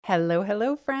Hello,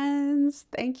 hello, friends.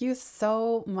 Thank you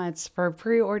so much for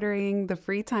pre ordering the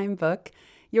free time book.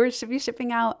 Yours should be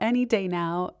shipping out any day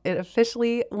now. It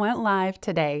officially went live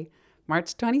today,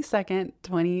 March 22nd,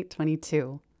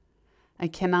 2022. I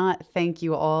cannot thank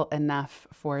you all enough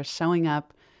for showing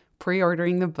up, pre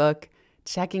ordering the book,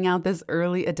 checking out this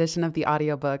early edition of the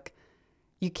audiobook.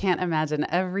 You can't imagine.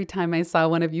 Every time I saw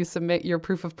one of you submit your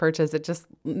proof of purchase, it just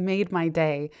made my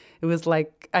day. It was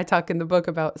like I talk in the book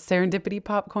about serendipity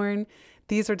popcorn.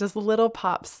 These are just little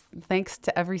pops. Thanks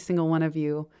to every single one of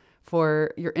you for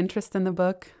your interest in the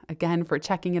book, again, for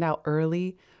checking it out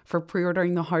early, for pre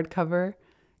ordering the hardcover.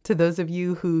 To those of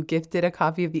you who gifted a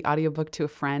copy of the audiobook to a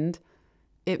friend,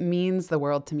 it means the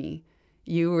world to me.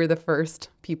 You were the first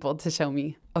people to show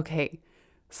me, okay,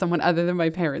 someone other than my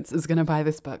parents is going to buy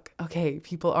this book. Okay,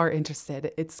 people are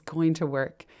interested. It's going to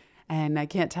work. And I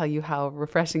can't tell you how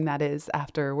refreshing that is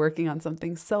after working on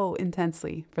something so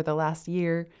intensely for the last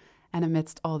year and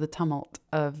amidst all the tumult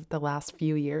of the last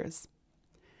few years.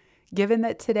 Given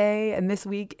that today and this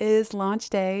week is launch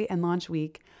day and launch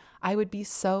week, I would be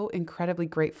so incredibly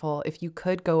grateful if you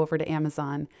could go over to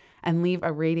Amazon and leave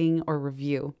a rating or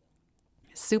review.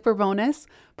 Super bonus,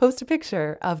 post a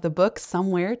picture of the book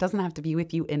somewhere. It doesn't have to be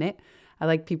with you in it. I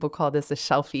like people call this a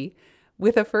shelfie,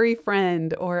 with a furry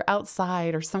friend or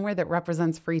outside or somewhere that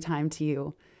represents free time to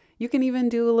you. You can even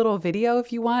do a little video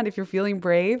if you want, if you're feeling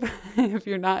brave, if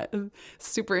you're not a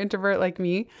super introvert like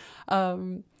me.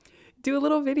 Do a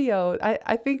little video.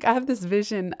 I think I have this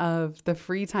vision of the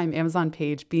free time Amazon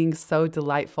page being so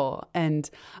delightful. And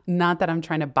not that I'm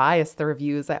trying to bias the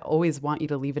reviews, I always want you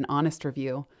to leave an honest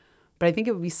review. But I think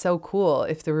it would be so cool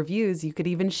if the reviews, you could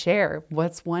even share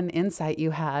what's one insight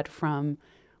you had from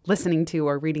listening to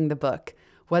or reading the book.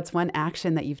 What's one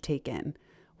action that you've taken?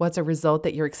 What's a result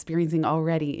that you're experiencing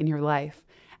already in your life?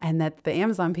 And that the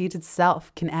Amazon page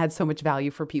itself can add so much value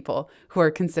for people who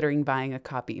are considering buying a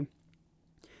copy.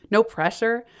 No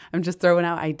pressure. I'm just throwing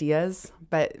out ideas,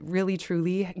 but really,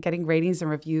 truly, getting ratings and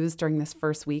reviews during this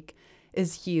first week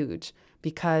is huge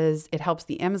because it helps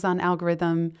the Amazon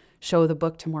algorithm show the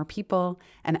book to more people,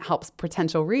 and it helps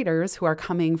potential readers who are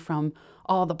coming from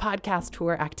all the podcast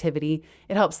tour activity.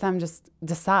 It helps them just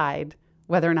decide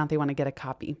whether or not they want to get a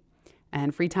copy.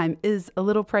 And free time is a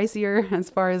little pricier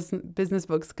as far as business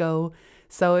books go.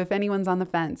 So if anyone's on the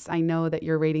fence, I know that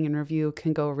your rating and review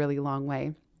can go a really long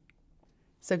way.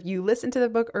 So if you listened to the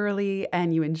book early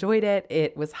and you enjoyed it,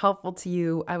 it was helpful to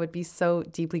you, I would be so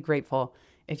deeply grateful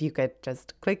if you could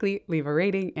just quickly leave a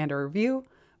rating and a review.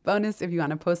 Bonus if you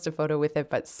want to post a photo with it,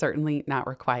 but certainly not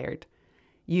required.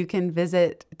 You can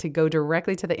visit to go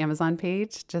directly to the Amazon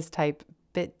page. Just type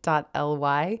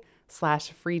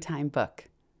bit.ly/freetimebook.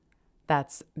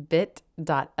 That's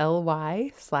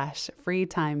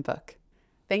bit.ly/freetimebook.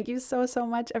 Thank you so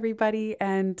much, everybody.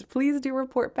 And please do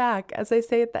report back. As I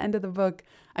say at the end of the book,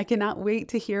 I cannot wait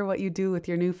to hear what you do with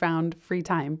your newfound free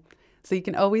time. So you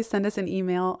can always send us an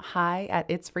email,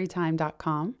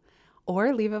 hi@itsfreetime.com,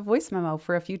 or leave a voice memo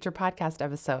for a future podcast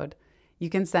episode. You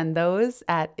can send those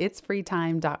at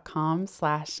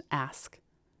itsfreetime.com/ask.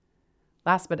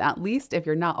 Last but not least, if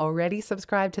you're not already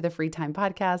subscribed to the Free Time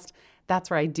Podcast,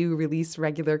 that's where I do release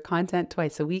regular content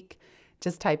twice a week.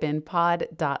 Just type in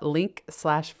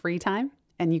pod.link/freetime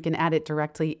and you can add it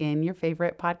directly in your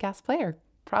favorite podcast player,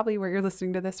 probably where you're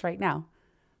listening to this right now.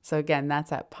 So again,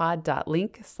 that's at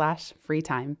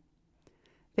pod.link/freetime.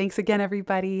 Thanks again,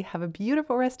 everybody. Have a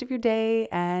beautiful rest of your day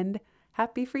and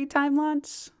happy free time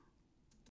launch.